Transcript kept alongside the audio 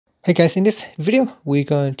Hey guys, in this video, we're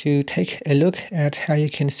going to take a look at how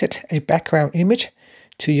you can set a background image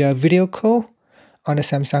to your video call on the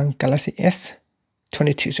Samsung Galaxy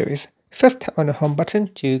S22 series. First, tap on the home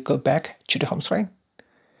button to go back to the home screen.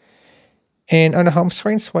 And on the home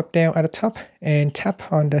screen, swipe down at the top and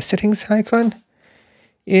tap on the settings icon.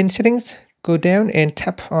 In settings, go down and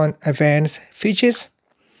tap on advanced features.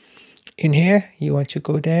 In here, you want to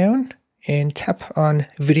go down and tap on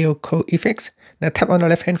video call effects. Now tap on the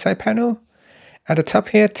left hand side panel. At the top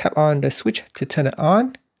here, tap on the switch to turn it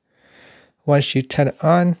on. Once you turn it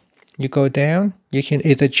on, you go down. You can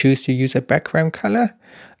either choose to use a background color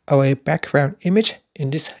or a background image. In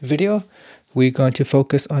this video, we're going to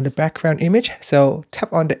focus on the background image. So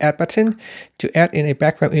tap on the add button to add in a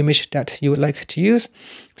background image that you would like to use.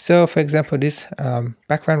 So for example, this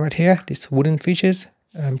background right here, this wooden features,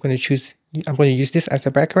 I'm going to use this as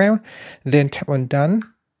a background. Then tap on done.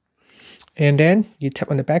 And then you tap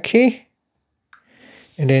on the back key.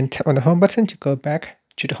 And then tap on the home button to go back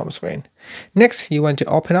to the home screen. Next, you want to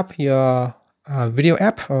open up your video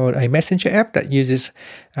app or a messenger app that uses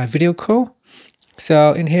video call.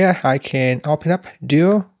 So in here, I can open up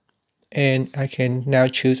Duo. And I can now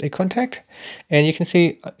choose a contact. And you can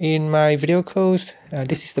see in my video calls,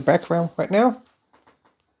 this is the background right now.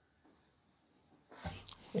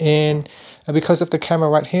 And because of the camera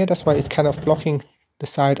right here, that's why it's kind of blocking the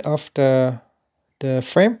side of the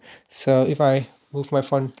frame. So if I move my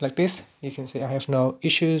phone like this, you can see I have no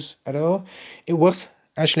issues at all. It works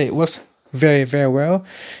very, very well.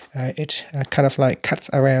 It kind of like cuts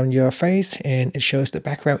around your face and it shows the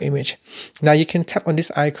background image. Now you can tap on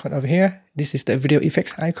this icon over here. This is the video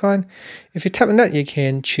effects icon. If you tap on that, you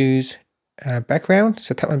can choose background.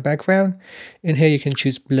 So tap on background. In here, you can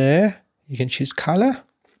choose blur. You can choose color.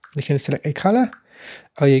 You can select a color,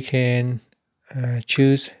 or you can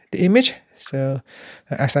choose the image. So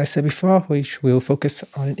as I said before, we will focus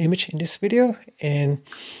on an image in this video, and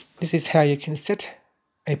this is how you can set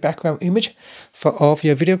a background image for all of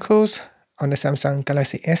your video calls on the Samsung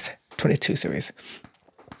Galaxy S22 series.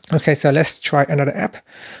 Okay, so let's try another app.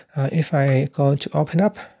 If I go to open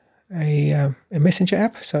up a messenger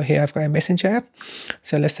app, so here I've got a messenger app.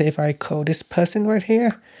 So let's say if I call this person right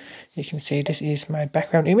here, you can see this is my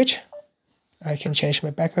background image. I can change my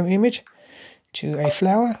background image to a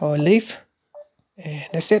flower or a leaf, and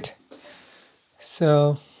that's it.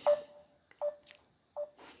 So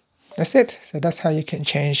that's it. So that's how you can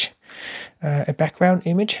change a background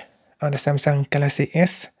image on the Samsung Galaxy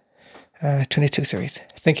S22 series.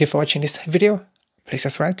 Thank you for watching this video. Please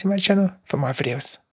subscribe to my channel for more videos.